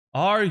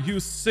Are you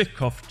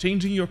sick of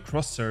changing your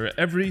crosshair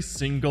every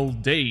single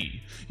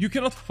day? You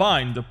cannot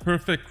find the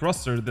perfect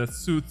crosshair that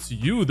suits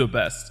you the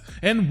best,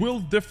 and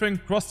will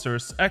different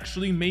crosshairs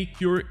actually make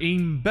your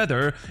aim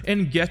better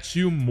and get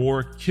you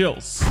more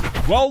kills?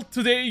 Well,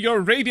 today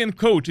your Radiant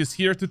coach is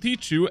here to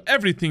teach you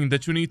everything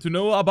that you need to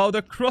know about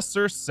the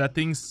crosshair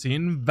settings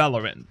in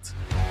Valorant.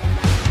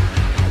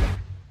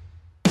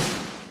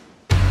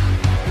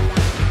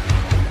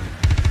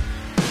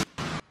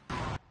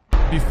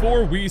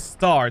 Before we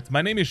start,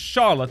 my name is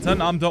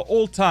Charlatan. I'm the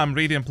all-time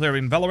Radiant player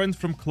in Valorant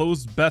from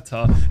closed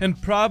beta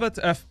and private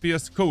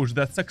FPS coach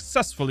that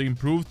successfully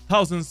improved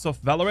thousands of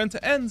Valorant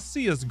and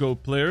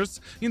CSGO players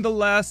in the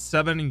last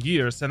 7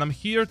 years, and I'm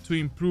here to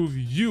improve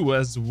you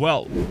as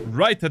well.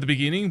 Right at the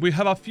beginning, we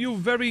have a few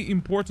very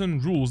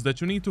important rules that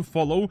you need to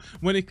follow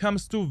when it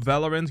comes to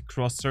Valorant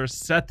crosshair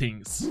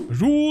settings.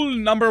 Rule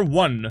number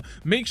 1.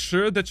 Make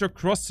sure that your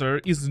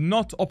crosshair is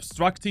not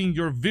obstructing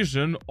your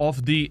vision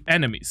of the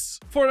enemies.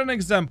 For an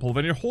example,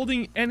 when you're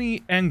holding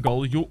any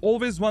angle, you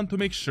always want to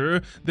make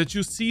sure that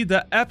you see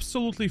the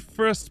absolutely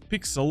first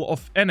pixel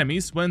of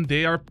enemies when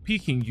they are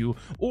peeking you,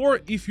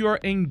 or if you are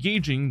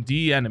engaging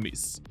the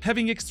enemies.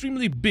 Having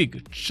extremely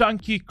big,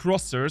 chunky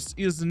crosshairs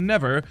is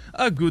never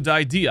a good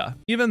idea,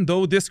 even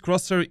though this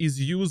crosshair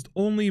is used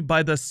only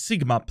by the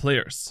Sigma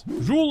players.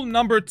 Rule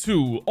number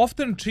 2.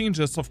 Often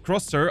changes of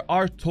crosshair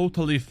are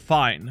totally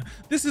fine.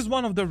 This is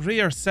one of the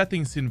rare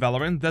settings in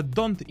Valorant that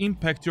don't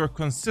impact your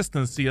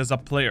consistency as a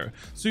player,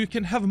 so you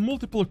can have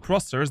multiple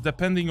crosshairs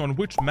depending on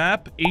which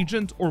map,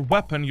 agent or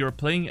weapon you're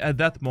playing at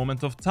that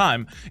moment of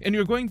time, and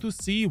you're going to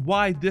see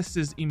why this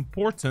is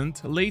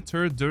important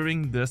later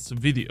during this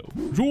video.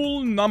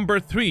 Rule number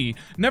 3.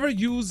 Never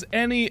use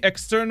any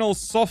external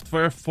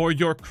software for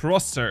your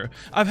crosshair.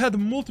 I've had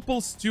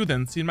multiple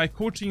students in my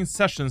coaching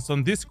sessions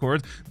on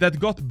Discord that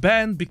got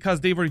banned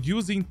because they were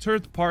using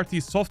third-party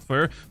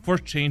software for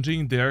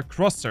changing their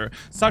crosshair,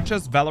 such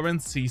as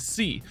Valorant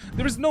CC.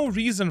 There is no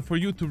reason for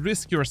you to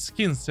risk your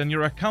skins and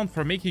your account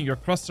for making your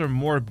crosshair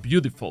more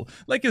beautiful.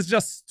 Like, it's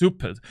just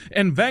stupid.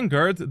 And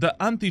Vanguard, the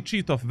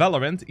anti-cheat of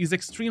Valorant, is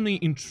extremely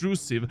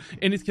intrusive,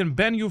 and it can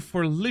ban you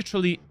for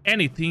literally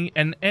anything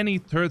and any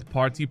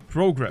third-party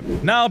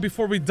program. Now,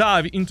 before we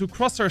dive into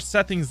crosshair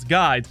settings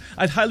guide,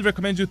 I'd highly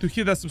recommend you to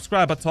hit that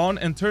subscribe button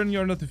and turn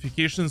your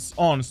notifications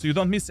on so you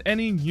don't miss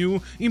any new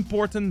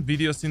important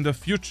videos in the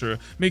future.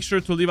 Make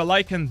sure to leave a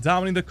like, and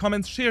down in the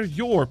comments share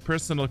your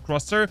personal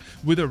crosshair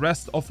with the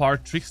rest of our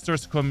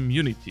Tricksters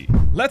community.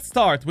 Let's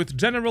start with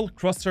general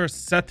crosshair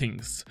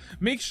settings.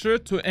 Make sure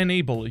to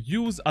enable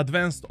use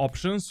advanced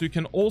options so you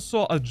can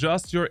also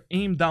adjust your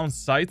aim down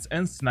sights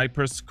and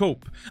sniper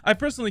scope. I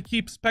personally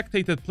keep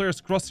spectated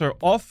players crosshair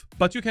off,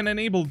 but you can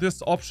enable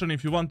this option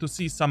if you want to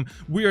see some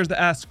weird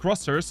ass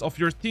crosshairs of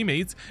your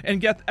teammates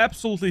and get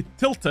absolutely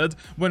tilted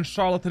when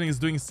Charlatan is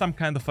doing some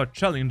kind of a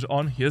challenge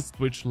on his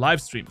Twitch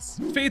live streams.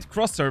 Fade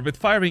crosshair with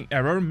firing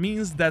error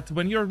means that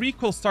when your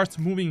recoil starts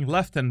moving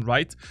left and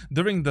right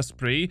during the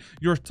spray,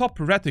 your top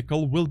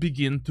reticle will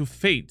begin to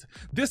fade.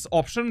 This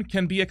option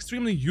can be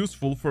extremely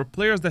useful for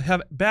players that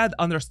have bad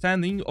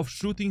understanding of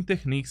shooting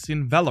techniques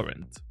in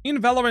Valorant.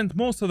 In Valorant,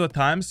 most of the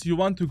times you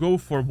want to go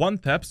for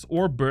one-taps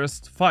or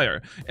burst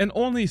fire, and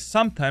only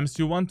sometimes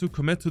you want to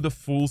commit to the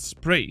full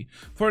spray.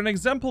 For an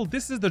example,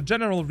 this is the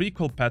general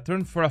recoil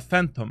pattern for a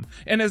Phantom,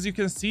 and as you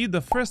can see,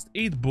 the first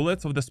 8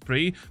 bullets of the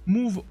spray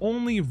move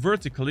only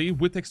vertically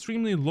with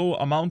extremely low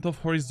amount of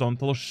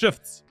horizontal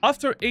shifts.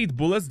 After 8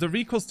 bullets, the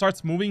recoil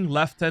starts moving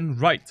left and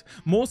right,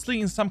 mostly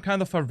in some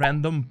kind of a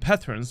random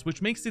patterns,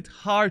 which makes it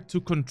hard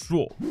to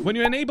control. When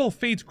you enable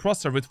fade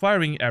crosshair with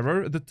firing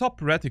error, the top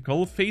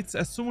reticle fades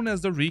as soon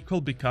as the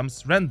recoil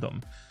becomes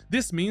random.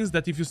 This means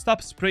that if you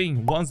stop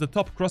spraying once the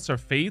top crosshair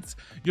fades,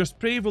 your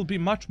spray will be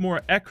much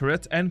more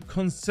accurate and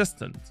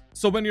consistent.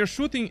 So when you're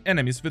shooting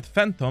enemies with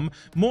Phantom,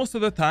 most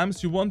of the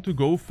times you want to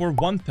go for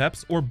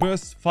one-taps or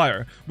burst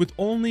fire with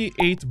only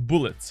 8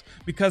 bullets,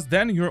 because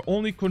then you're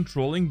only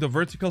controlling the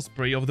vertical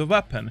spray of the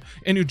weapon,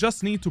 and you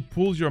just need to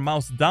pull your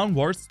mouse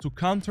downwards to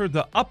counter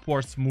the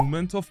upwards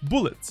movement of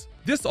bullets.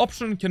 This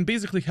option can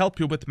basically help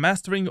you with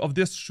mastering of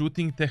this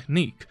shooting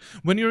technique.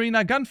 When you're in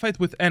a gunfight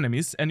with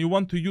enemies and you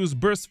want to use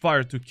burst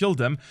fire to kill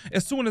them,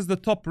 as soon as the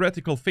top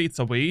reticle fades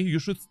away, you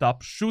should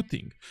stop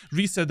shooting.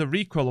 Reset the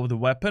recoil of the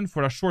weapon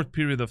for a short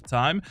period of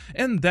time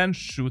and then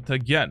shoot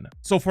again.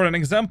 So for an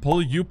example,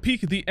 you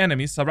peek the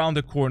enemies around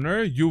the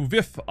corner, you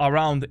whiff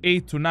around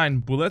 8 to 9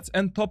 bullets,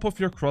 and top of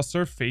your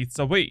crosshair fades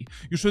away.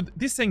 You should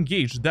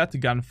disengage that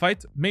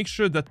gunfight, make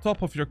sure the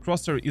top of your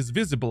crosshair is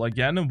visible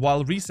again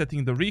while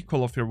resetting the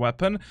recoil of your weapon,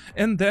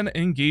 and then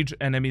engage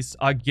enemies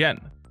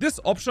again. This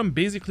option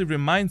basically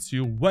reminds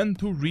you when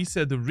to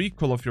reset the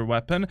recoil of your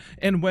weapon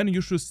and when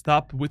you should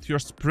stop with your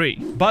spray.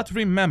 But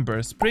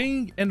remember,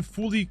 spraying and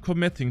fully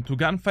committing to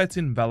gunfights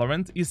in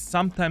Valorant is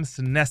sometimes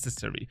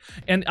necessary,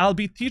 and I'll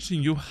be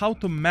teaching you how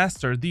to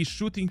master these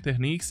shooting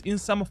techniques in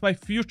some of my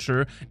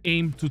future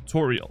aim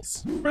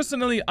tutorials.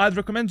 Personally, I'd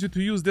recommend you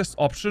to use this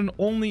option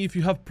only if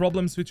you have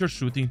problems with your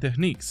shooting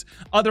techniques,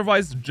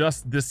 otherwise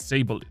just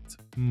disable it.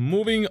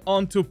 Moving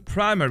on to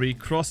primary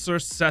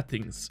crosshair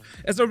settings.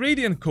 As a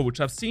Radiant coach,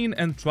 I've seen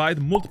and tried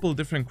multiple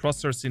different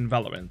crosshairs in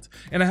Valorant,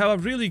 and I have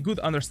a really good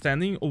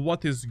understanding of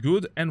what is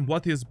good and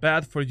what is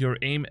bad for your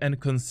aim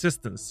and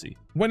consistency.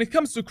 When it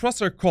comes to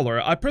crosshair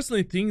color, I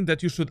personally think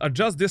that you should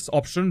adjust this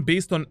option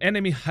based on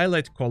enemy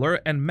highlight color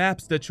and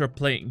maps that you're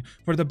playing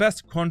for the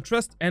best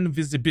contrast and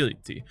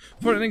visibility.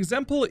 For an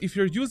example, if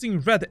you're using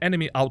red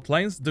enemy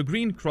outlines, the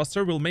green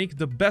crosshair will make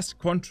the best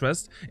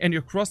contrast and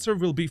your crosshair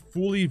will be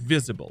fully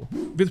visible.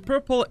 With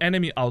purple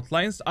enemy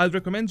outlines, I'd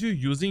recommend you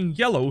using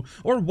yellow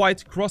or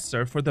white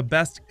crosshair for the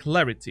best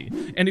clarity.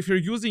 And if you're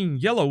using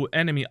yellow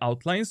enemy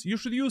outlines, you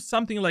should use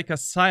something like a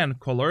cyan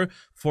color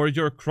for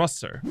your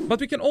crosshair. But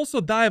we can also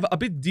dive a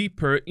bit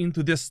deeper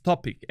into this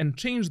topic and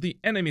change the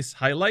enemy's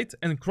highlight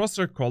and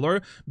crosshair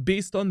color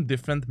based on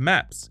different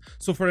maps.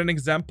 So for an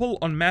example,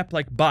 on map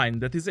like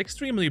Bind that is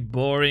extremely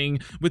boring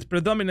with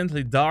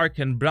predominantly dark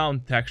and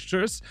brown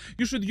textures,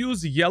 you should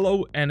use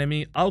yellow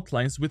enemy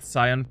outlines with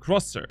cyan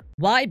crosshair.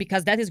 Why?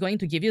 Because that is going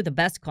to give you the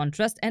best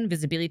contrast and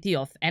visibility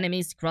of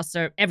enemies,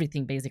 crosshair,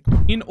 everything basically.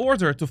 In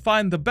order to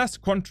find the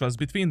best contrast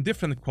between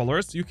different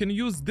colors, you can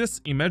use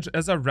this image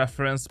as a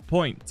reference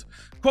point.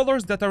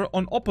 Colors that are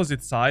on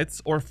opposite sides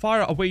or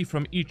far away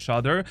from each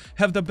other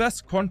have the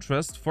best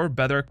contrast for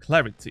better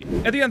clarity.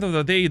 At the end of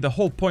the day, the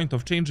whole point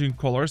of changing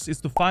colors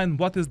is to find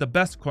what is the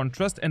best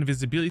contrast and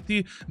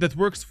visibility that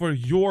works for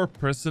your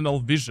personal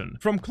vision.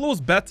 From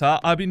close beta,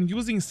 I've been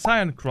using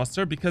cyan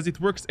crosshair because it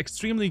works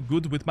extremely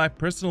good with my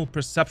personal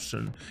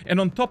perception.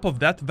 And on top of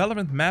that,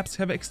 Valorant maps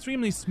have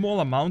extremely small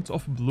amount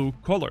of blue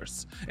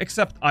colors,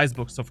 except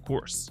Icebox of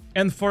course.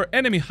 And for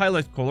enemy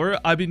highlight color,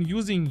 I've been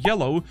using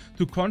yellow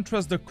to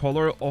contrast the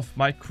color of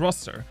my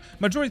crosshair.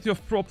 Majority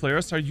of pro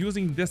players are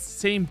using this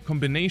same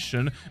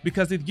combination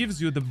because it gives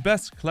you the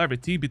best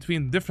clarity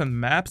between different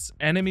maps,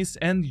 enemies,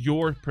 and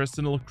your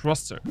personal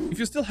crosshair. If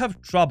you still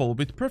have trouble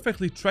with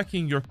perfectly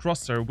tracking your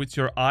crosshair with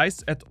your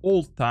eyes at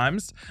all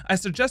times, I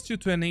suggest you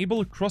to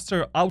enable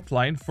crosshair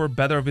outline for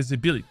better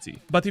visibility.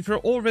 But if you're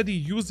already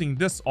using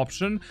this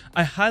option,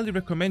 I highly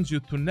recommend you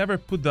to never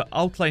put the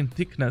outline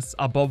thickness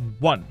above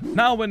 1.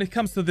 Now, when it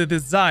comes to the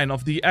design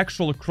of the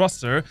actual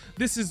crosshair,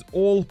 this is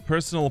all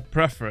personal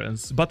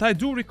preference, but I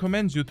do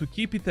recommend you to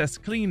keep it as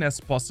clean as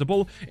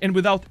possible and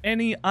without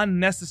any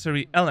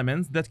unnecessary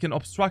elements that can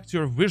obstruct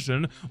your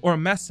vision or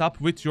mess up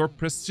with your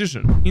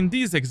precision. In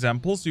these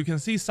examples, you can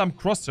see some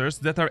crosshairs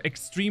that are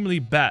extremely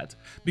bad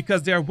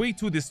because they are way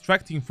too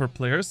distracting for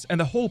players, and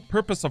the whole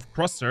purpose of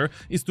crosshair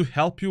is to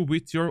help you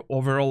with your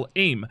overall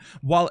aim,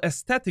 while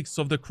aesthetics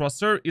of the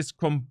crosshair is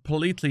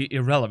completely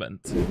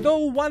irrelevant.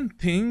 Though one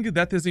thing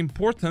that is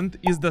important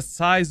is the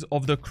size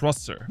of the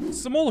crosshair.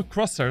 Small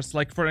crosshairs,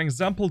 like for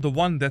example the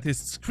one that is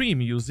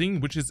Scream using,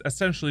 which is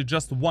essentially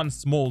just one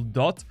small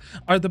dot,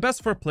 are the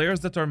best for players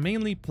that are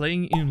mainly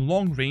playing in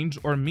long range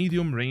or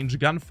medium range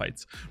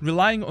gunfights,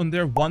 relying on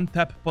their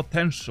one-tap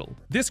potential.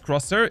 This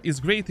crosshair is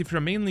great if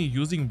you're mainly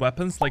using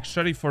weapons like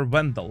Sheriff or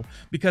Vandal,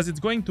 because it's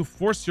going to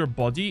force your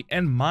body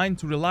and mind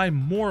to rely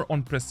more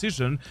on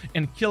precision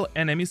and kill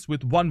enemies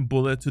with one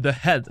bullet to the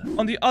head.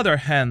 On the other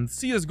hand,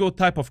 CSGO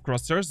type of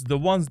crosshairs, the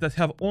ones that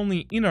have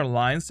only inner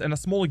lines and a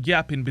small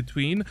gap in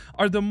between,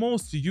 are the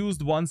most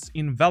used ones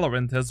in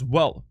Valorant as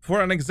well.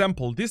 For an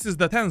example, this is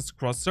the TenZ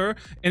crosshair,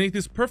 and it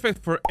is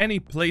perfect for any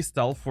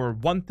playstyle for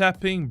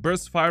one-tapping,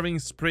 burst firing,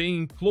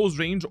 spraying, close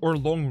range or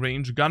long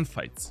range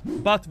gunfights.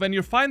 But when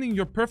you're finding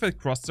your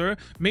perfect crosshair,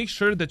 make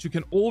sure that you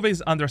can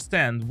always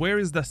understand where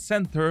is the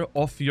center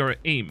of your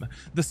aim,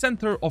 the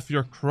center of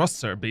your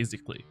crosshair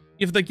basically.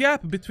 If the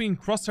gap between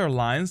crosshair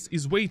lines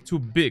is way too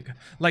big,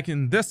 like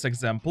in this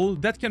example,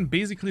 that can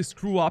basically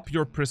screw up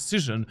your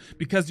precision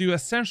because you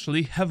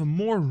essentially have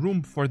more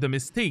room for the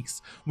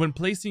mistakes when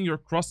placing your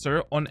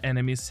crosshair on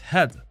enemy's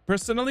head.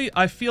 Personally,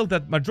 I feel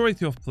that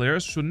majority of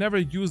players should never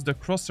use the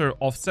crosshair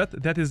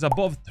offset that is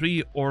above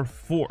 3 or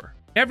 4.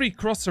 Every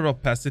crosshair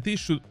opacity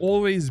should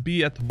always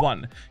be at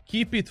 1.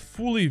 Keep it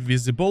fully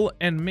visible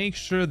and make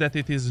sure that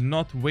it is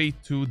not way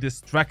too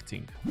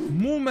distracting.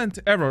 Movement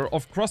error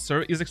of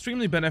crosshair is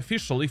extremely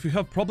beneficial if you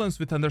have problems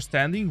with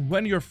understanding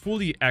when you're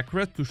fully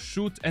accurate to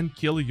shoot and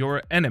kill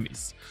your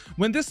enemies.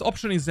 When this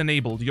option is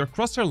enabled, your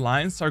crosshair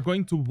lines are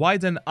going to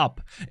widen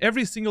up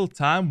every single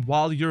time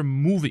while you're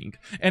moving,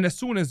 and as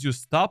soon as you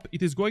stop,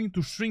 it is going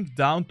to shrink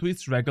down to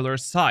its regular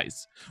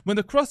size. When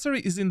the crosshair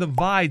is in the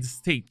wide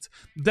state,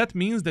 that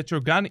means that you're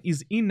your gun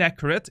is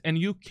inaccurate and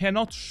you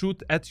cannot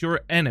shoot at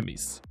your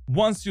enemies.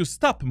 Once you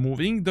stop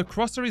moving, the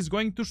crosshair is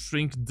going to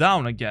shrink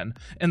down again,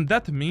 and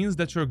that means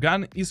that your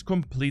gun is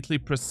completely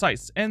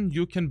precise and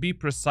you can be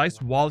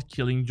precise while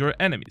killing your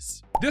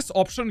enemies. This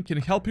option can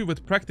help you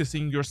with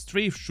practicing your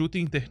strafe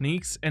shooting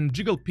techniques and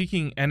jiggle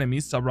picking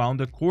enemies around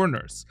the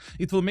corners.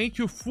 It will make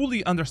you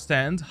fully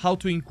understand how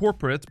to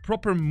incorporate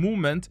proper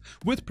movement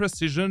with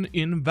precision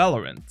in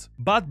Valorant.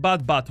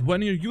 But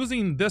when you're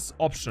using this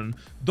option,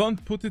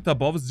 don't put it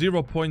above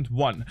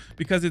 0.1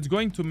 because it's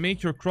going to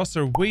make your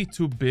crosshair way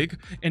too big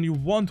and you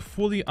won't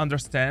fully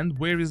understand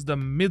where is the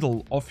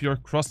middle of your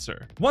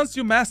crosshair. Once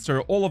you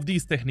master all of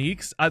these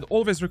techniques, I'd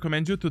always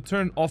recommend you to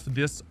turn off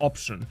this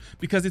option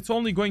because it's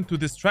only going to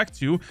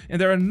distract you and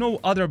there are no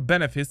other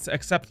benefits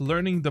except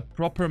learning the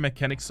proper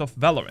mechanics of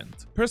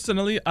Valorant.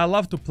 Personally, I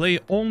love to play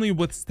only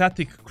with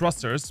static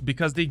crosshairs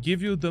because they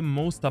give you the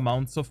most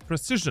amounts of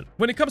precision.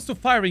 When it comes to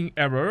firing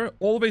error,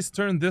 always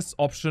turn this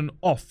option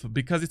off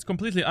because it's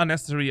completely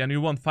unnecessary and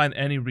you won't find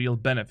any real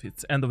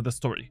benefits. End of the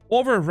story.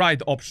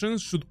 Override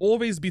options should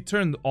always be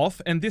turned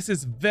off, and this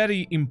is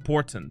very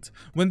important.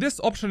 When this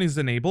option is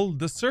enabled,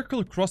 the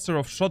circle crosshair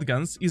of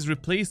shotguns is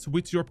replaced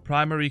with your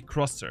primary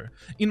crosshair.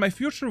 In my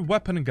future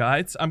weapon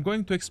guides, I'm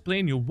going to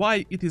explain you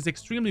why it is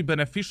extremely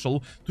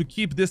beneficial to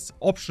keep this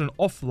option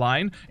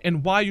offline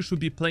and why you should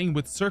be playing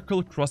with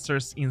circle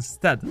crosshairs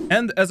instead.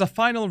 And as a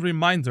final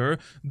reminder,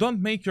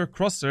 don't make your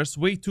crosshairs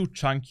way too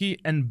chunky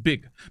and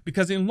big,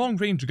 because in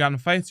long-range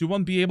gunfights you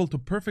won't be able to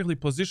perfectly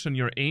position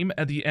your aim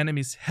at the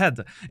enemy's head,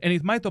 and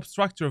it might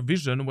obstruct your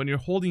vision when you're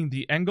holding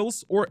the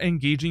angles or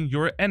engaging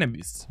your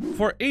enemies.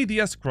 For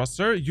ADS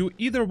crosshair, you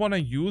either want to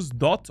use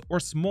dot or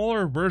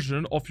smaller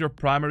version of your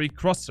primary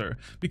crosshair,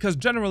 because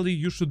generally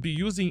you should be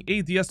using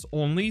ADS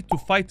only to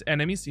fight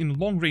enemies in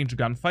long-range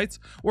gunfights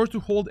or to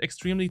hold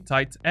extremely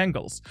tight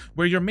angles,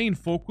 where your main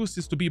focus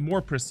is to be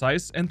more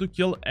precise and to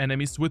kill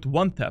enemies with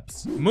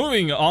one-taps.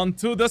 Moving on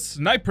to the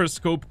sniper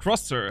scope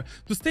crosshair.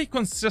 To stay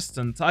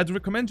consistent, I'd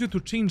recommend you to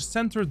change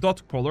center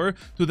dot color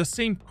to the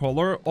same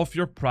color of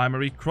your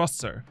primary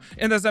crosshair.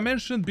 And as I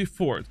mentioned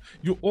before,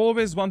 you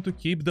always want to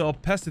keep the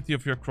opacity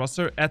of your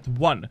crosshair at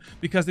 1,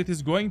 because it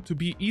is going to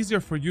be easier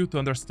for you to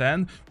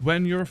understand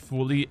when you're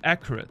fully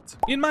accurate.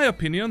 In my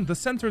opinion, the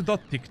center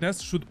dot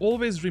thickness should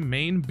always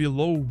remain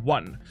below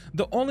 1.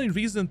 The only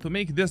reason to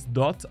make this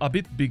dot a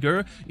bit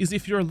bigger is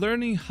if you're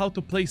learning how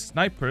to play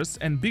snipers,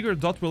 and bigger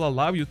dot will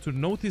allow you to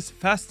notice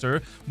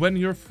faster when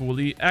you're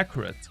fully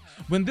accurate.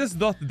 When this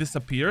dot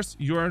disappears,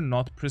 you are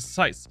not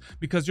precise,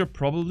 because you're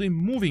probably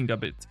moving a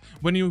bit.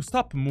 When you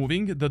stop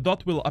moving, the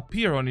dot will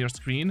appear on your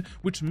screen,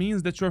 which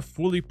means that you're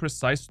fully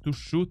precise to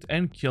shoot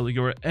and kill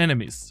your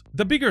enemies.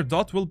 The bigger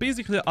dot will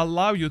basically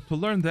allow you to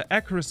learn the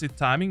accuracy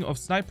timing of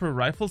sniper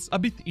rifles a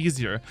bit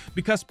easier,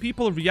 because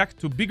people react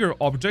to bigger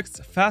objects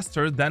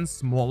faster than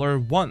smaller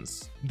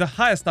ones. The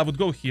highest I would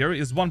go here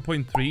is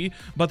 1.3,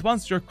 but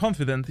once you're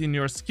confident in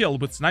your skill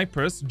with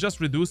snipers, just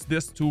reduce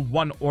this to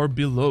 1 or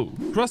below.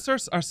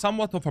 Crosshairs are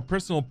somewhat of a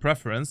personal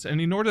preference, and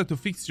in order to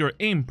fix your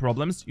aim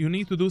problems, you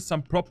need to do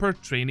some proper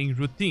training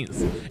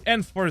routines.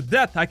 And for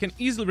that, I can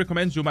easily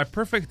recommend you my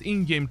perfect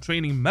in-game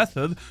training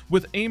method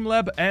with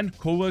AimLab and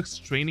Coax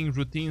training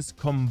routines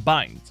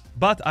combined.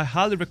 But I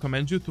highly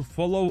recommend you to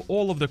follow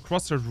all of the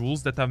crosshair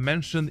rules that I've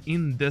mentioned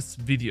in this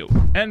video.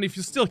 And if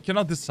you still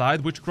cannot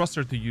decide which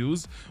crosshair to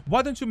use,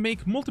 why don't you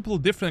make multiple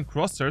different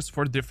crosshairs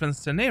for different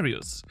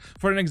scenarios?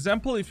 For an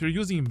example, if you're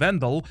using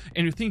Vandal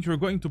and you think you're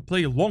going to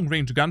play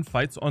long-range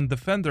gunfights on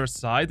Defender's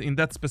side in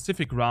that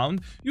specific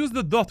round, use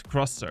the dot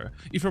crosshair.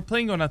 If you're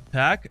playing on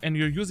Attack and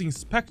you're using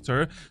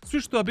Spectre,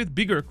 switch to a bit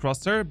bigger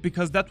crosshair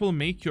because that will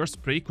make your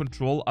spray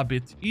control a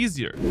bit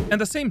easier. And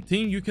the same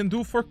thing you can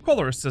do for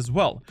colors as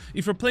well.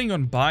 If you're playing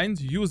on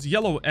Bind, use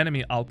yellow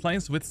enemy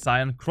outlines with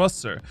cyan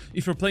crosshair.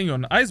 If you're playing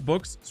on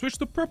Icebox, switch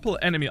to purple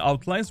enemy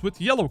outlines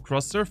with yellow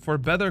crosshair for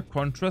better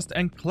contrast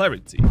and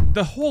clarity.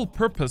 The whole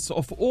purpose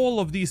of all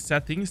of these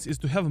settings is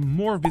to have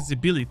more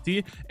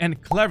visibility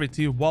and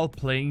clarity while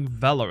playing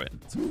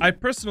Valorant. I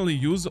personally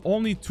use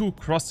only 2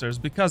 crosshairs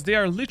because they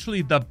are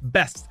literally the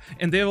best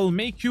and they will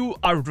make you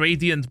a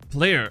radiant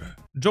player.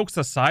 Jokes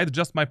aside,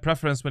 just my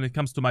preference when it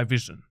comes to my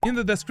vision. In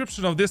the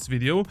description of this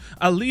video,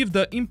 I'll leave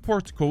the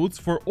import codes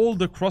for all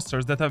the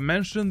crosshairs that I've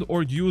mentioned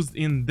or used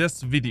in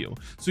this video,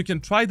 so you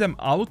can try them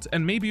out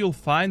and maybe you'll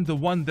find the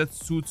one that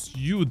suits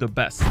you the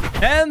best.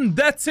 And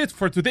that's it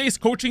for today's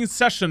coaching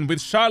session with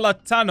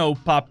Charlatano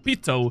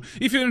Papito.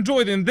 If you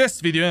enjoyed in this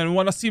video and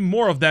want to see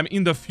more of them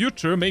in the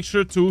future, make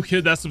sure to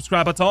hit that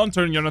subscribe button,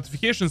 turn your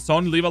notifications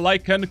on, leave a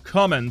like and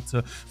comment.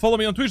 Follow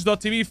me on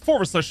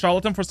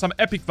twitch.tv/charlatan for some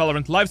epic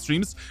Valorant live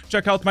streams.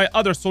 Check out my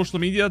other social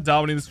media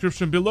down in the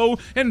description below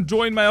and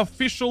join my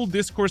official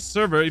Discord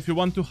server if you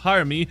want to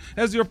hire me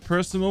as your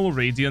personal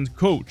Radiant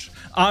coach.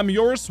 I'm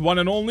yours, one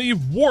and only,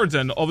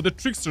 Warden of the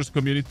Tricksters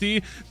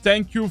community.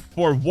 Thank you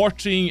for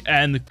watching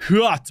and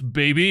cut,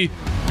 baby!